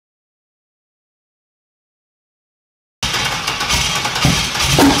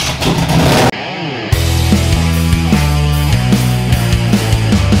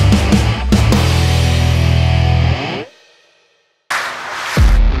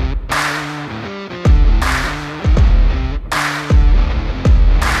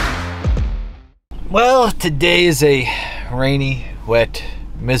Well, today is a rainy, wet,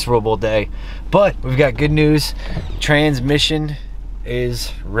 miserable day, but we've got good news. Transmission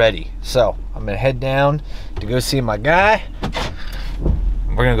is ready. So I'm gonna head down to go see my guy.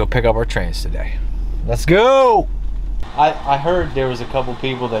 We're gonna go pick up our trains today. Let's go. I heard there was a couple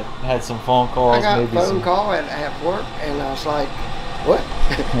people that had some phone calls. I got maybe a phone call at work, and I was like, what?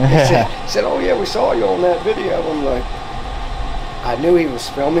 He said, oh yeah, we saw you on that video. I'm like, I knew he was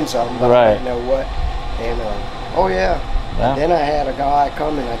filming something, but I didn't know what. And oh yeah. And then I had a guy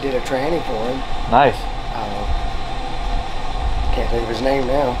come and I did a tranny for him. Nice. Can't think of his name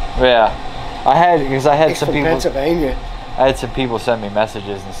now. Yeah, I had some people. Pennsylvania. I had some people send me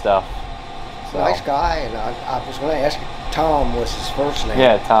messages and stuff. So. Nice guy, and I was going to ask you, Tom was his first name.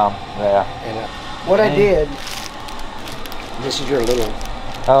 Yeah, Tom. Yeah. And what I did. This is your little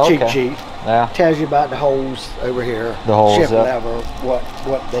cheat sheet. Yeah. Tells you about the holes over here. The holes. Ship lever, what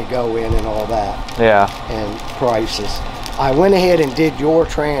they go in and all that. Yeah. And prices. I went ahead and did your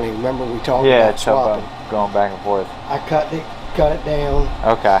tranny. Remember we talked about swapping. Going back and forth. I cut it down.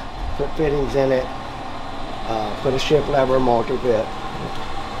 Okay. Put fittings in it. Put a ship lever multi-bit.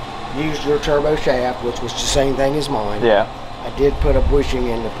 Used your turbo shaft, which was the same thing as mine. Yeah. I did put a bushing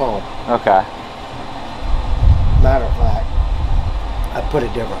in the pump. Okay. Matter of fact, I put a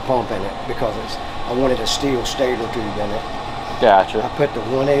different pump in it because I wanted a steel stator tube in it. Gotcha. I put the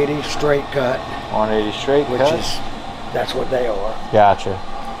 180 straight cut. 180 straight cut? Which is, that's what they are. Gotcha.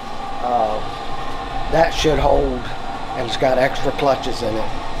 That should hold, and it's got extra clutches in it.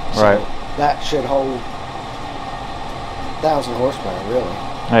 So right. That should hold 1,000 horsepower, really.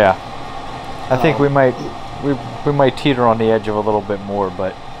 Yeah. I think we might teeter on the edge of a little bit more,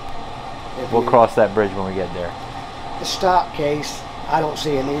 but we'll cross that bridge when we get there. The stock case, I don't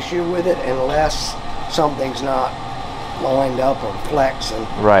see an issue with it unless something's not lined up or flexing.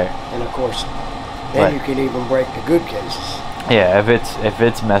 Right. And of course, then you can even break the good cases. Yeah, if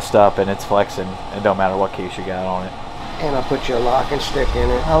it's messed up and it's flexing, it don't matter what case you got on it. And I put your locking stick in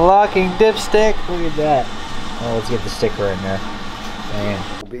it. A locking dipstick? Look at that. Oh, let's get the sticker in there. Man.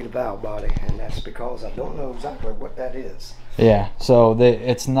 Will be the valve body, and that's because I don't know exactly what that is. Yeah, so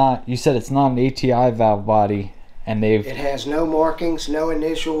it's not. You said it's not an ATI valve body. And it has no markings, no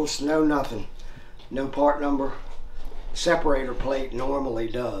initials, no nothing, no part number. Separator plate normally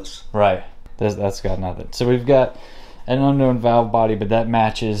does. Right. That's got nothing. So we've got an unknown valve body, but that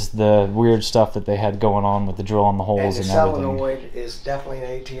matches the weird stuff that they had going on with the drill on the holes and everything. The solenoid is definitely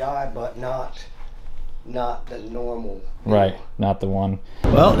an ATI, but not the normal. Right, not the one.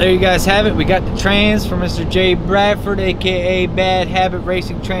 Well, there you guys have it. We got the trans from Mr. J. Bradford, aka Bad Habit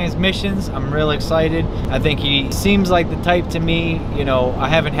Racing Transmissions. I'm real excited. I think he seems like the type to me, you know, I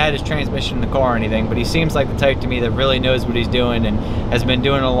haven't had his transmission in the car or anything, but he seems like the type to me that really knows what he's doing and has been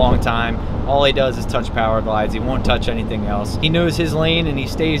doing it a long time. All he does is touch power glides. He won't touch anything else. He knows his lane and he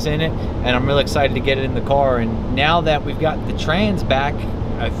stays in it, and I'm really excited to get it in the car. And now that we've got the trans back,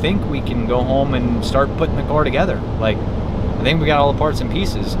 I think we can go home and start putting the car together. Like, I think we got all the parts and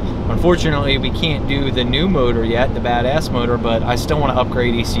pieces. Unfortunately, we can't do the new motor yet, the badass motor, but I still want to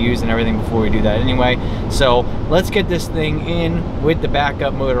upgrade ECUs and everything before we do that anyway. So let's get this thing in with the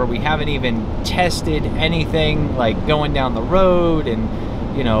backup motor. We haven't even tested anything like going down the road and,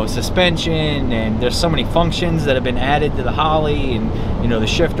 you know, suspension, and there's so many functions that have been added to the Holly, and you know, the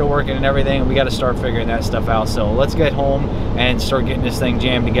shifter working and everything. We got to start figuring that stuff out. So let's get home and start getting this thing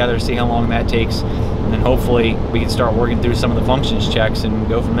jammed together, see how long that takes, and then hopefully we can start working through some of the functions checks and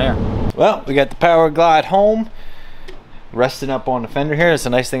go from there. Well, we got the Power Glide home, resting up on the fender here. It's a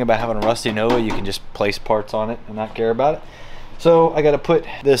nice thing about having a rusty Nova. You can just place parts on it and not care about it. So I got to put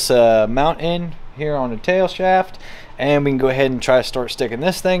this mount in here on the tail shaft, and we can go ahead and try to start sticking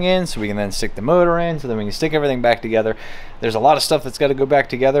this thing in so we can then stick the motor in, so then we can stick everything back together. There's a lot of stuff that's got to go back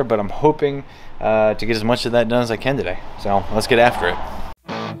together, but I'm hoping to get as much of that done as I can today. So let's get after it.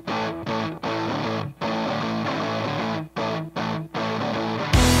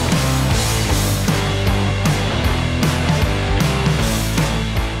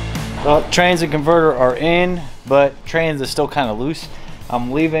 Well, trans and converter are in, but trans is still kind of loose.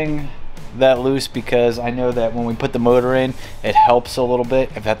 I'm leaving that loose because I know that when we put the motor in, it helps a little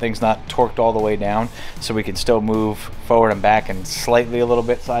bit if that thing's not torqued all the way down, so we can still move forward and back and slightly a little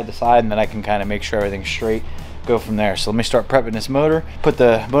bit side to side, and then I can kind of make sure everything's straight, go from there. So let me start prepping this motor, put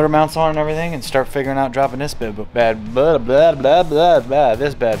the motor mounts on and everything, and start figuring out dropping this bad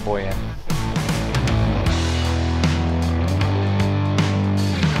boy in.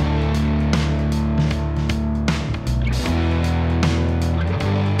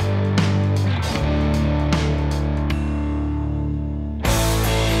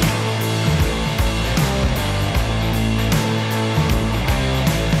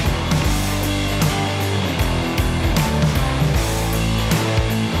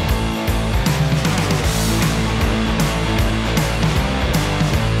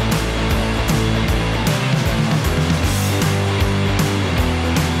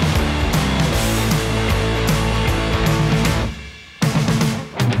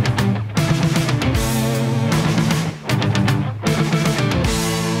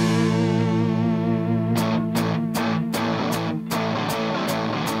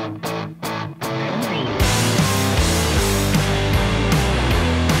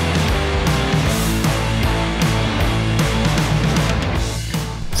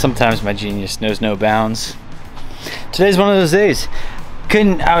 Sometimes my genius knows no bounds. Today's one of those days.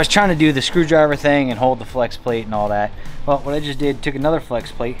 I was trying to do the screwdriver thing and hold the flex plate and all that. Well, what I just did, took another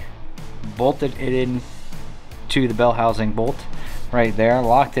flex plate, bolted it in to the bell housing bolt right there,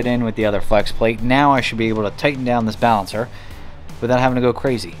 locked it in with the other flex plate. Now I should be able to tighten down this balancer without having to go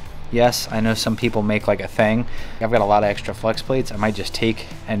crazy. Yes, I know some people make like a thing. I've got a lot of extra flex plates. I might just take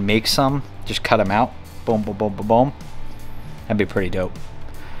and make some, just cut them out. Boom, boom, boom, boom, boom. That'd be pretty dope.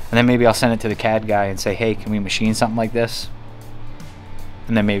 And then maybe I'll send it to the CAD guy and say, hey, can we machine something like this?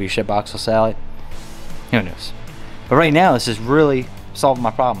 And then maybe SHITBOX will sell it. Who knows? But right now, this is really solving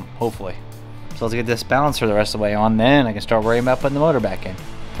my problem, hopefully. So let's get this balancer the rest of the way on, then I can start worrying about putting the motor back in.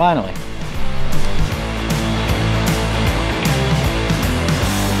 Finally.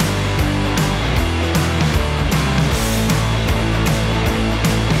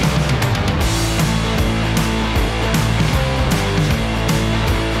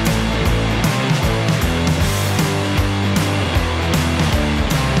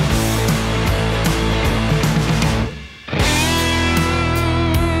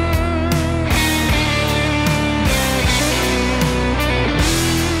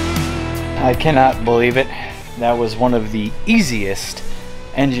 I cannot believe it. That was one of the easiest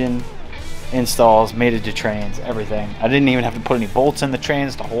engine installs, made it to trans, everything. I didn't even have to put any bolts in the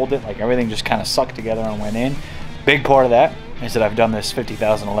trans to hold it. Like, everything just kind of sucked together and went in. Big part of that is that I've done this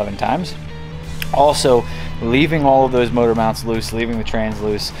 50,011 times. Also, leaving all of those motor mounts loose, leaving the trans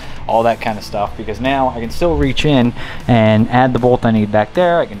loose, all that kind of stuff, because now I can still reach in and add the bolt I need back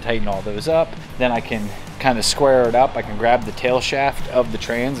there. I can tighten all those up. Then I can kind of square it up. I can grab the tail shaft of the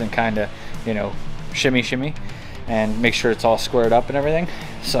trans and kind of, you know, shimmy and make sure it's all squared up and everything.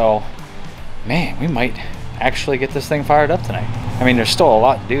 So, man, we might actually get this thing fired up tonight. I mean, there's still a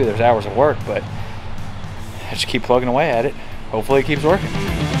lot to do. There's hours of work, but I just keep plugging away at it. Hopefully it keeps working.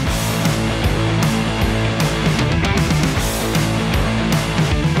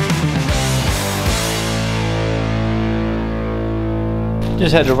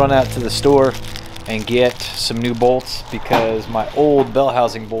 Just had to run out to the store and get some new bolts because my old bell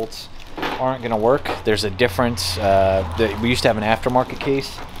housing bolts aren't gonna work. There's a difference. We used to have an aftermarket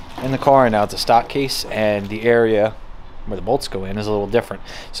case in the car, and now it's a stock case, and the area where the bolts go in is a little different.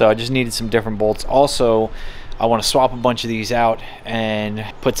 So I just needed some different bolts. Also, I want to swap a bunch of these out and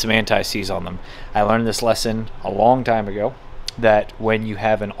put some anti-seize on them. I learned this lesson a long time ago, that when you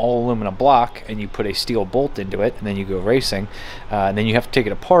have an all aluminum block and you put a steel bolt into it and then you go racing, and then you have to take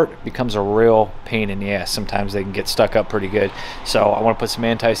it apart, it becomes a real pain in the ass. Sometimes they can get stuck up pretty good. So I want to put some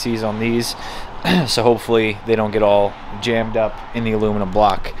anti-seize on these so hopefully they don't get all jammed up in the aluminum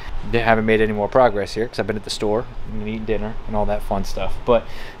block. They haven't made any more progress here because I've been at the store and eating dinner and all that fun stuff. But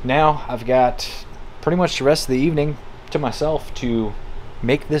now I've got pretty much the rest of the evening to myself to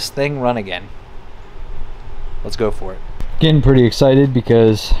make this thing run again. Let's go for it. Getting pretty excited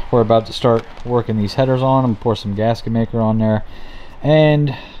because we're about to start working these headers on them. Pour some gasket maker on there,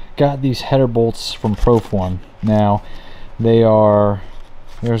 and got these header bolts from Proform. Now they are,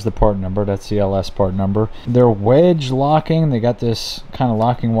 there's the part number, that's the LS part number. They're wedge locking. They got this kind of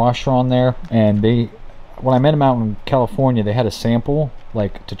locking washer on there, and when I met them out in California, they had a sample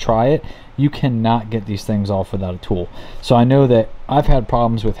like to try it. You cannot get these things off without a tool. So I know that I've had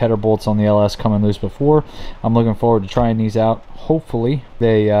problems with header bolts on the LS coming loose before. I'm looking forward to trying these out. Hopefully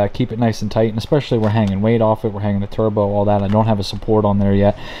they keep it nice and tight, and especially we're hanging weight off it, we're hanging the turbo, all that. I don't have a support on there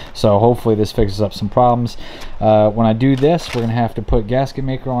yet, so hopefully this fixes up some problems. When I do this, we're gonna have to put gasket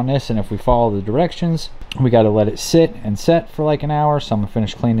maker on this, and if we follow the directions, we got to let it sit and set for like an hour. So I'm gonna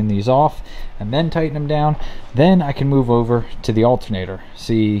finish cleaning these off and then tighten them down. Then I can move over to the alternator.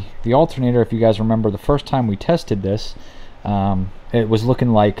 See, the alternator, if you guys remember the first time we tested this, it was looking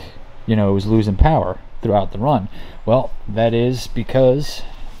like, you know, it was losing power throughout the run. Well, that is because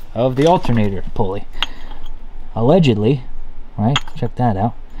of the alternator pulley. Allegedly, right, check that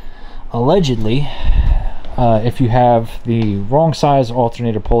out, allegedly, if you have the wrong size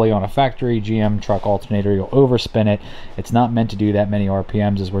alternator pulley on a factory GM truck alternator, you'll overspin it. It's not meant to do that many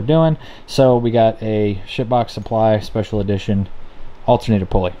RPMs as we're doing. So we got a SHITBOX Supply special edition alternator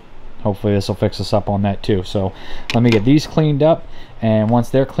pulley. Hopefully this will fix us up on that too. So let me get these cleaned up, and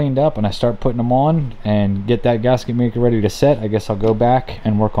once they're cleaned up and I start putting them on and get that gasket maker ready to set, I guess I'll go back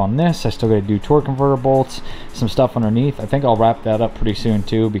and work on this. I still got to do torque converter bolts, some stuff underneath. I think I'll wrap that up pretty soon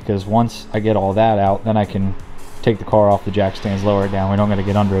too, because once I get all that out, then I can take the car off the jack stands, lower it down. We don't got to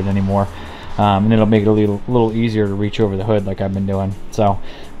get under it anymore, and it'll make it a little easier to reach over the hood like I've been doing. So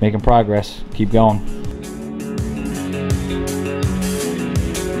making progress, keep going.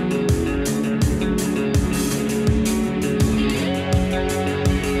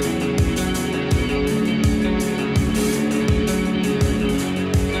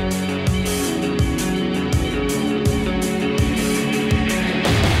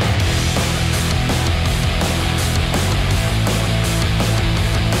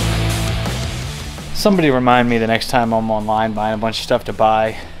 Somebody remind me the next time I'm online buying a bunch of stuff to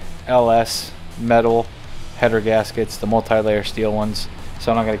buy LS, metal, header gaskets, the multi-layer steel ones.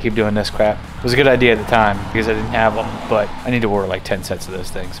 So I'm not going to keep doing this crap. It was a good idea at the time because I didn't have them, but I need to order like 10 sets of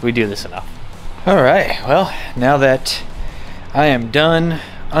those things. We do this enough. All right, well, now that I am done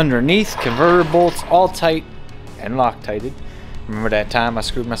underneath, converter bolts all tight and Loctited. Remember that time I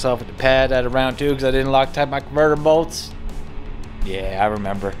screwed myself with the pad at round 2 because I didn't Loctite my converter bolts? Yeah, I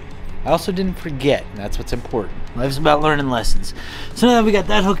remember. I also didn't forget, and that's what's important. Life's about learning lessons. So now that we got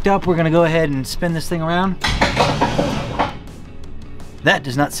that hooked up, we're gonna go ahead and spin this thing around. That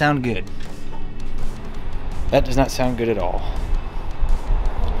does not sound good. That does not sound good at all.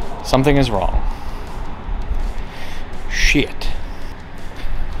 Something is wrong. Shit.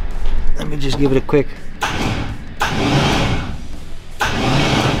 Let me just give it a quick.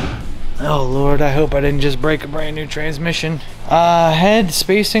 Oh Lord, I hope I didn't just break a brand new transmission. I had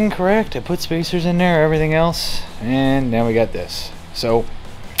spacing correct. I put spacers in there, everything else, and now we got this. So,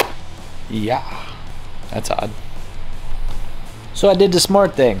 yeah, that's odd. So I did the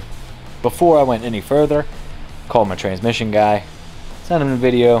smart thing. Before I went any further, called my transmission guy, sent him a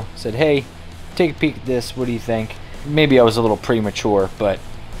video, said, hey, take a peek at this, what do you think? Maybe I was a little premature, but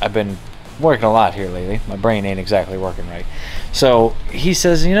I've been working a lot here lately. My brain ain't exactly working right. So he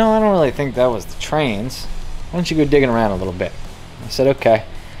says, you know, I don't really think that was the trans. Why don't you go digging around a little bit? I said, okay.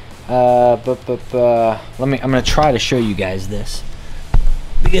 I'm gonna try to show you guys this,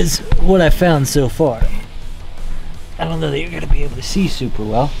 because what I found so far, I don't know that you're gonna be able to see super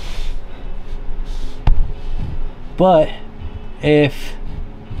well, but if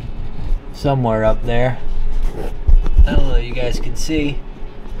somewhere up there, I don't know that you guys can see,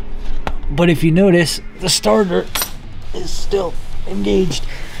 but if you notice, the starter is still engaged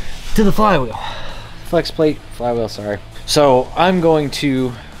to the flywheel. Flex plate, flywheel, sorry. So I'm going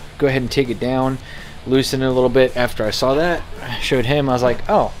to go ahead and take it down, loosen it a little bit. After I saw that, I showed him, I was like,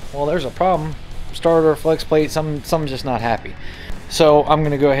 oh, well, there's a problem. Starter, flex plate, something's just not happy. So I'm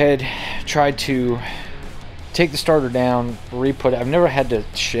gonna go ahead, try to take the starter down, re-put it. I've never had to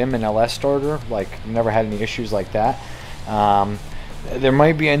shim an LS starter, like never had any issues like that. There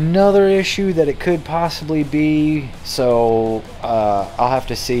might be another issue that it could possibly be, so I'll have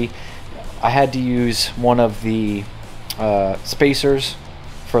to see. I had to use one of the spacers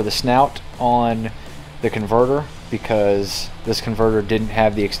for the snout on the converter because this converter didn't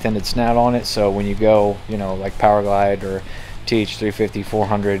have the extended snout on it. So when you go, you know, like Powerglide or TH350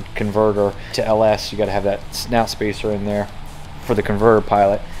 400 converter to LS, you got to have that snout spacer in there for the converter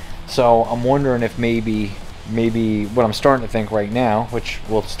pilot. So I'm wondering if maybe what I'm starting to think right now, which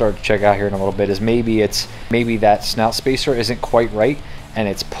we'll start to check out here in a little bit, is maybe that snout spacer isn't quite right and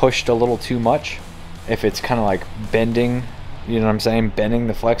it's pushed a little too much. If it's kind of like bending, you know what I'm saying, bending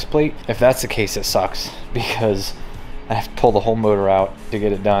the flex plate. If that's the case, it sucks because I have to pull the whole motor out to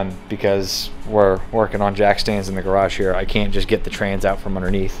get it done because we're working on jack stands in the garage here. I can't just get the trans out from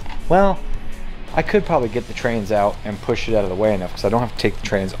underneath. Well, I could probably get the trans out and push it out of the way enough because I don't have to take the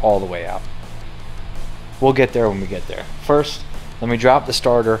trans all the way out. We'll get there when we get there. First, let me drop the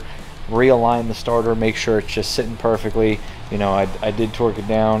starter, realign the starter, make sure it's just sitting perfectly. You know, I did torque it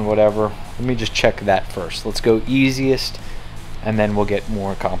down, whatever. Let me just check that first. Let's go easiest, and then we'll get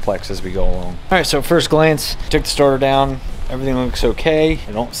more complex as we go along. All right, so first glance, took the starter down. Everything looks okay.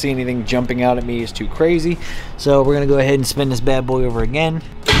 I don't see anything jumping out at me is too crazy. So we're gonna go ahead and spin this bad boy over again.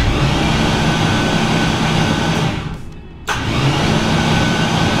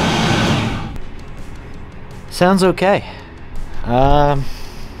 Sounds okay. I'm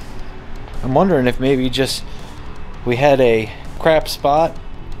wondering if maybe just we had a crap spot.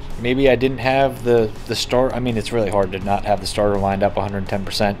 Maybe I didn't have the start. I mean, it's really hard to not have the starter lined up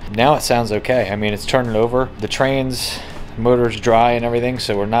 110%. Now it sounds okay. I mean, it's turning over. The trans motor's dry and everything,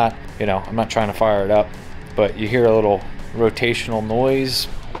 so we're not, you know, I'm not trying to fire it up, but you hear a little rotational noise.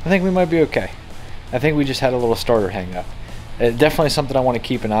 I think we might be okay. I think we just had a little starter hang up. Definitely something I want to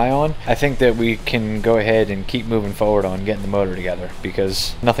keep an eye on. I think that we can go ahead and keep moving forward on getting the motor together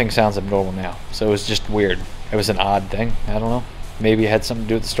because nothing sounds abnormal now. So it was just weird. It was an odd thing. I don't know. Maybe it had something to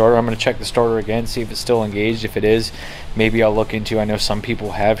do with the starter. I'm going to check the starter again, see if it's still engaged. If it is, maybe I'll look into, I know some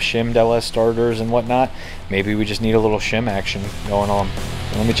people have shimmed LS starters and whatnot. Maybe we just need a little shim action going on.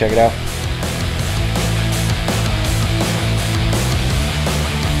 So let me check it out.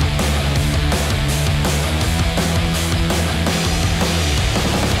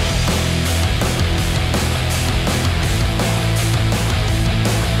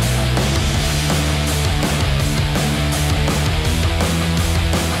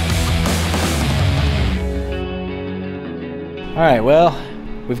 All right, well,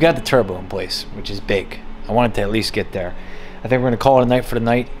 we've got the turbo in place, which is big. I wanted to at least get there. I think we're gonna call it a night for the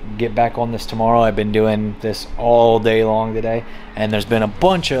night, get back on this tomorrow. I've been doing this all day long today, and there's been a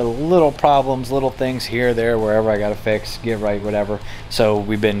bunch of little problems, little things here, there, wherever I gotta fix, get right, whatever. So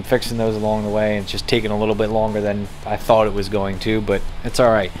we've been fixing those along the way, and it's just taking a little bit longer than I thought it was going to, but it's all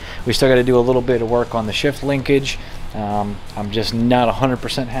right. We still gotta do a little bit of work on the shift linkage. I'm just not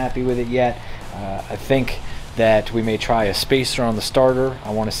 100% happy with it yet. I think that we may try a spacer on the starter. I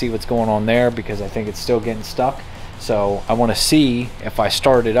wanna see what's going on there because I think it's still getting stuck. So I want to see if I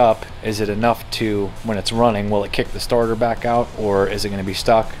start it up, is it enough to, when it's running, will it kick the starter back out, or is it going to be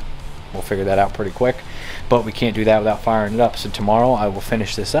stuck? We'll figure that out pretty quick, but we can't do that without firing it up. So tomorrow I will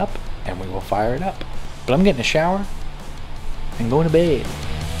finish this up and we will fire it up. But I'm getting a shower and going to bed.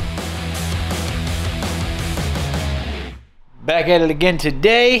 Back at it again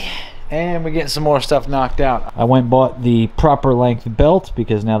today, and we're getting some more stuff knocked out. I went and bought the proper length belt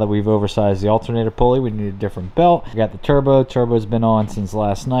because now that we've oversized the alternator pulley, we need a different belt. I got the turbo. Turbo's been on since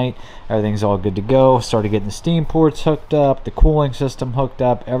last night. Everything's all good to go. Started getting the steam ports hooked up, the cooling system hooked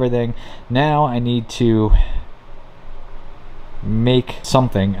up, everything. Now I need to make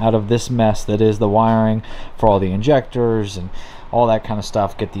something out of this mess that is the wiring for all the injectors and all that kind of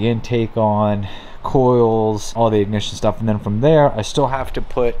stuff. Get the intake on, coils, all the ignition stuff, and then from there I still have to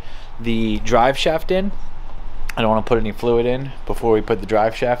put the drive shaft in. I don't want to put any fluid in before we put the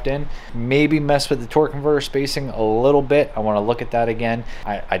drive shaft in. Maybe mess with the torque converter spacing a little bit. I want to look at that again.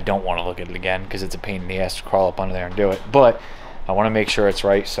 I don't want to look at it again because it's a pain in the ass to crawl up under there and do it, but I want to make sure it's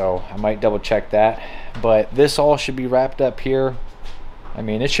right, so I might double check that. But this all should be wrapped up here. I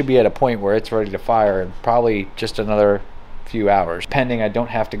mean, it should be at a point where it's ready to fire in probably just another few hours, pending I don't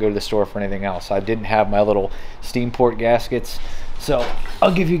have to go to the store for anything else. I didn't have my little steam port gaskets, so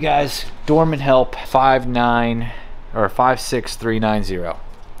I'll give you guys Dorman Help 59 or 56390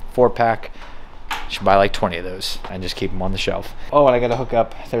 4-pack. Should buy like 20 of those and just keep them on the shelf. Oh, and I gotta hook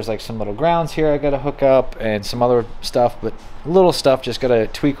up, there's like some little grounds here I gotta hook up and some other stuff, but little stuff, just gotta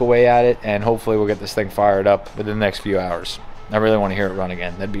tweak away at it, and hopefully we'll get this thing fired up within the next few hours. I really want to hear it run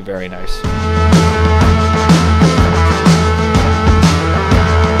again. That'd be very nice.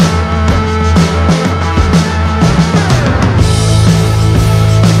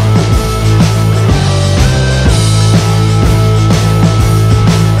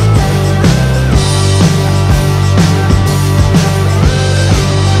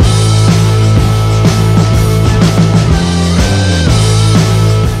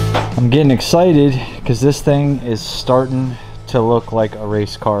 I'm getting excited because this thing is starting to look like a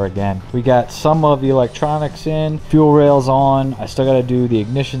race car again. We got some of the electronics in, fuel rails on. I still got to do the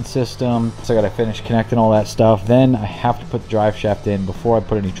ignition system. Still got to finish connecting all that stuff. Then I have to put the drive shaft in before I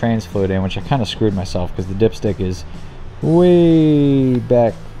put any trans fluid in, which I kind of screwed myself because the dipstick is way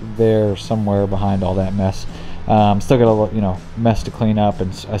back there somewhere behind all that mess. Still got a mess to clean up,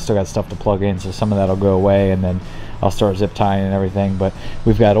 and I still got stuff to plug in, so some of that'll go away, and then I'll start zip tying and everything. But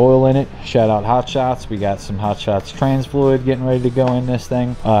we've got oil in it. Shout out Hot Shots. We got some Hot Shots trans fluid getting ready to go in this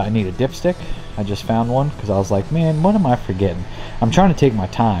thing. I need a dipstick. I just found one because I was like, man, what am I forgetting? I'm trying to take my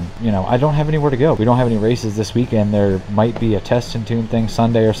time. I don't have anywhere to go. We don't have any races this weekend. There might be a test and tune thing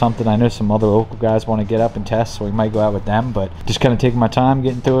Sunday or something. I know some other local guys want to get up and test, so we might go out with them, but just kind of taking my time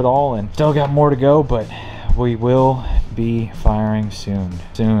getting through it all, and still got more to go, but we will be firing soon,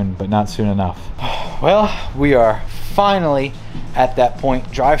 but not soon enough. Well, we are finally at that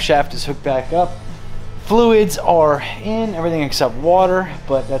point. Drive shaft is hooked back up. Fluids are in, everything except water,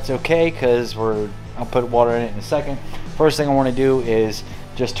 but that's okay because I'll put water in it in a second. First thing I want to do is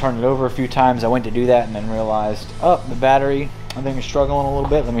just turn it over a few times. I went to do that and then realized, oh, the battery, I think is struggling a little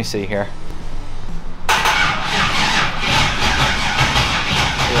bit. Let me see here.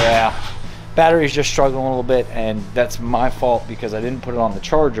 Yeah. Battery's just struggling a little bit, and that's my fault because I didn't put it on the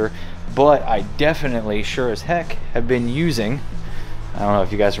charger, but I definitely sure as heck have been using, I don't know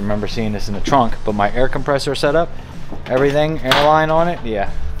if you guys remember seeing this in the trunk, but my air compressor setup, everything, airline on it, yeah,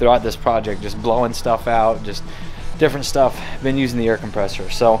 throughout this project, just blowing stuff out, just different stuff. Been using the air compressor,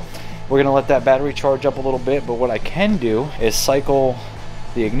 so we're gonna let that battery charge up a little bit, but what I can do is cycle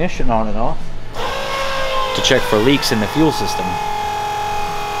the ignition on and off to check for leaks in the fuel system.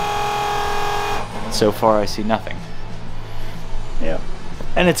 So far I see nothing. Yeah,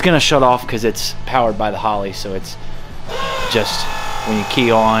 and it's gonna shut off because it's powered by the Holly, so it's just when you key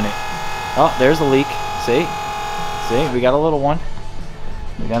on it. Oh, there's the leak. See, we got a little one.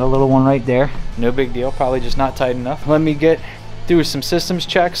 We got a little one right there. No big deal, probably just not tight enough. Let me get through some systems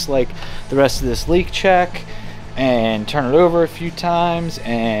checks like the rest of this leak check and turn it over a few times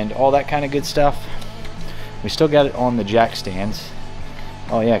and all that kind of good stuff. We still got it on the jack stands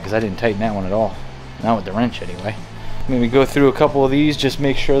Oh yeah, because I didn't tighten that one at all. Not with the wrench anyway. Maybe go through a couple of these, just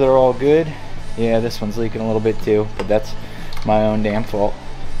make sure they're all good. Yeah, this one's leaking a little bit too, but that's my own damn fault.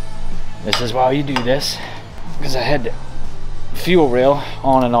 This is why you do this, because I had to fuel rail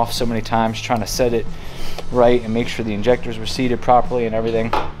on and off so many times trying to set it right and make sure the injectors were seated properly and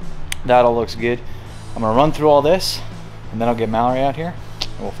everything. That all looks good. I'm gonna run through all this and then I'll get Mallory out here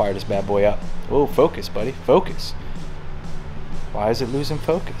and we'll fire this bad boy up. Whoa, focus, buddy, focus. Why is it losing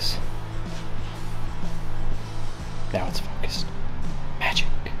focus? Now it's focused. Magic.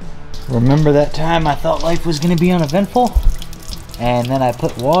 Remember that time I thought life was gonna be uneventful? And then I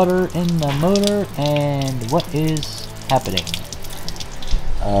put water in the motor and what is happening?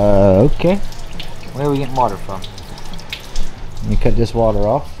 Okay. Where are we getting water from? Let me cut this water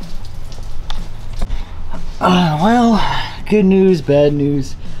off. Well, good news, bad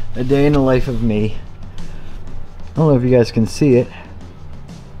news. A day in the life of me. I don't know if you guys can see it.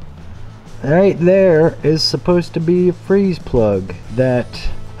 Right there is supposed to be a freeze plug that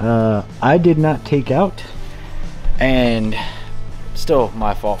I did not take out. And still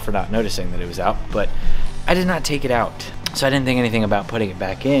my fault for not noticing that it was out, but I did not take it out. So I didn't think anything about putting it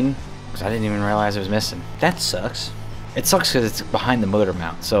back in because I didn't even realize it was missing. That sucks. It sucks because it's behind the motor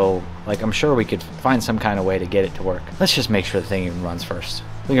mount, so like I'm sure we could find some kind of way to get it to work. Let's just make sure the thing even runs first.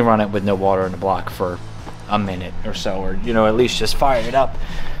 We can run it with no water in the block for a minute or so, or you know, at least just fire it up,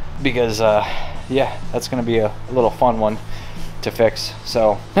 because yeah, that's gonna be a little fun one to fix.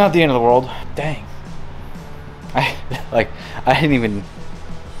 So not the end of the world. Dang, I didn't even,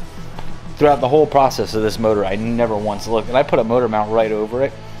 throughout the whole process of this motor, I never once looked, and I put a motor mount right over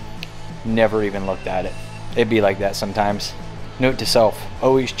it, never even looked at it. It'd be like that sometimes. Note to self,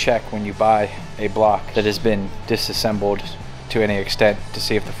 always check when you buy a block that has been disassembled to any extent to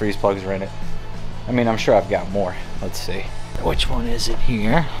see if the freeze plugs are in it. I mean, I'm sure I've got more. Let's see. Which one is it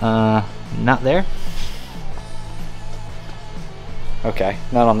here? Not there. Okay,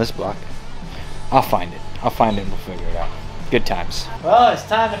 not on this block. I'll find it. I'll find it and we'll figure it out. Good times. Well, it's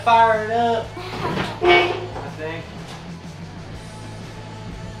time to fire it up, I think.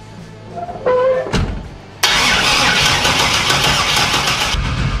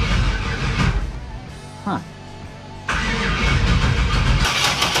 Huh.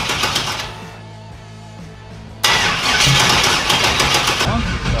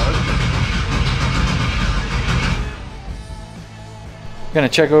 Gonna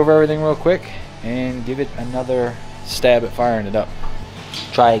check over everything real quick and give it another stab at firing it up.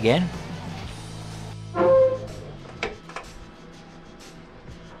 Try again.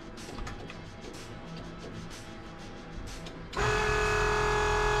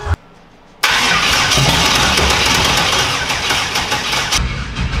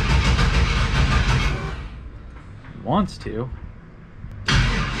 Wants to.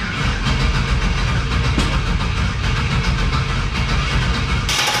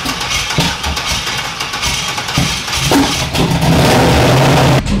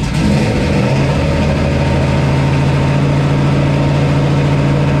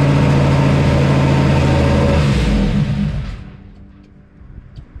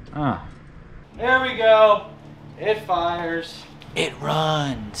 There we go. It fires. It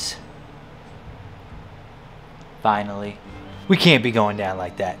runs. Finally. We can't be going down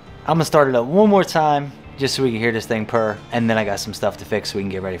like that. I'm gonna start it up one more time just so we can hear this thing purr, and then I got some stuff to fix so we can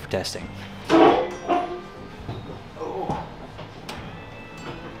get ready for testing.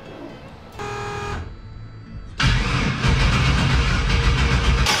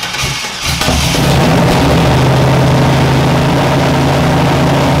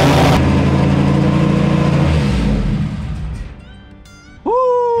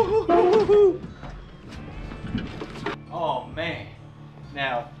 Oh man,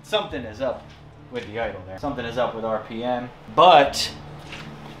 now something is up with the idle there. Something is up with RPM. But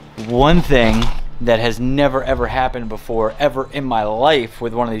one thing that has never ever happened before ever in my life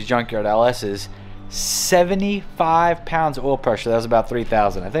with one of these junkyard LS's, 75 pounds of oil pressure. That was about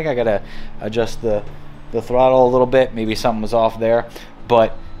 3,000. I think I gotta adjust the throttle a little bit. Maybe something was off there,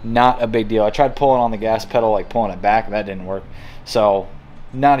 but not a big deal. I tried pulling on the gas pedal, like pulling it back, that didn't work. So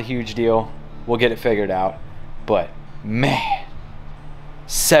not a huge deal. We'll get it figured out. But man,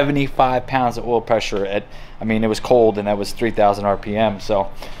 75 pounds of oil pressure at, I mean, it was cold and that was 3,000 RPM.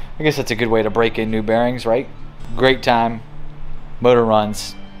 So I guess that's a good way to break in new bearings, right? Great time. Motor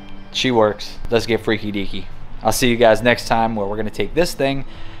runs. She works. Let's get freaky deaky. I'll see you guys next time where we're going to take this thing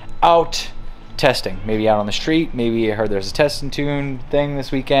out testing, maybe out on the street. Maybe I heard there's a test and tune thing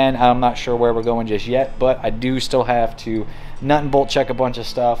this weekend. I'm not sure where we're going just yet, but I do still have to nut and bolt check a bunch of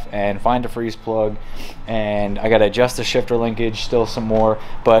stuff and find a freeze plug, and I got to adjust the shifter linkage, still some more.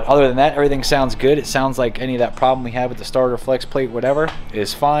 But other than that, everything sounds good. It sounds like any of that problem we had with the starter, flex plate, whatever,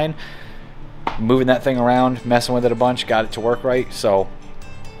 is fine. Moving that thing around, messing with it a bunch, got it to work right. So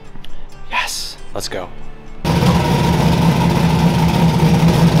yes, let's go.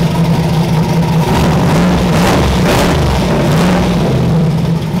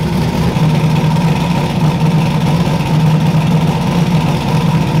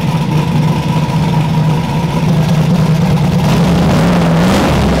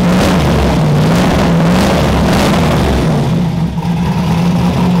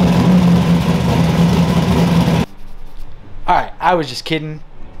 I was just kidding.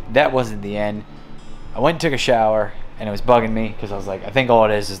 That wasn't the end. I went and took a shower, and it was bugging me because I was like, I think all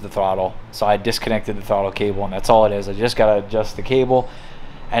it is the throttle. So I disconnected the throttle cable, and that's all it is. I just got to adjust the cable,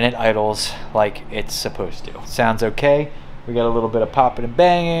 and it idles like it's supposed to. Sounds okay. We got a little bit of popping and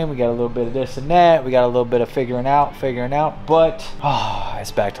banging. We got a little bit of this and that. We got a little bit of figuring out. But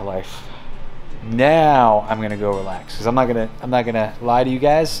it's back to life. Now I'm gonna go relax because I'm not gonna lie to you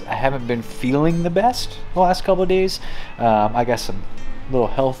guys. I haven't been feeling the best the last couple of days. I got some little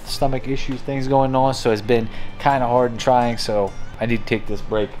health, stomach issues, things going on, so it's been kind of hard and trying. So I need to take this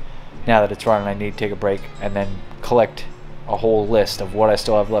break. Now that it's running, I need to take a break and then collect a whole list of what I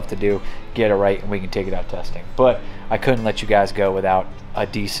still have left to do, get it right, and we can take it out testing. But I couldn't let you guys go without a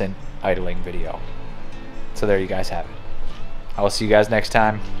decent idling video. So there you guys have it. I will see you guys next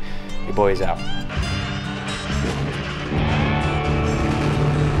time. Your boy's out.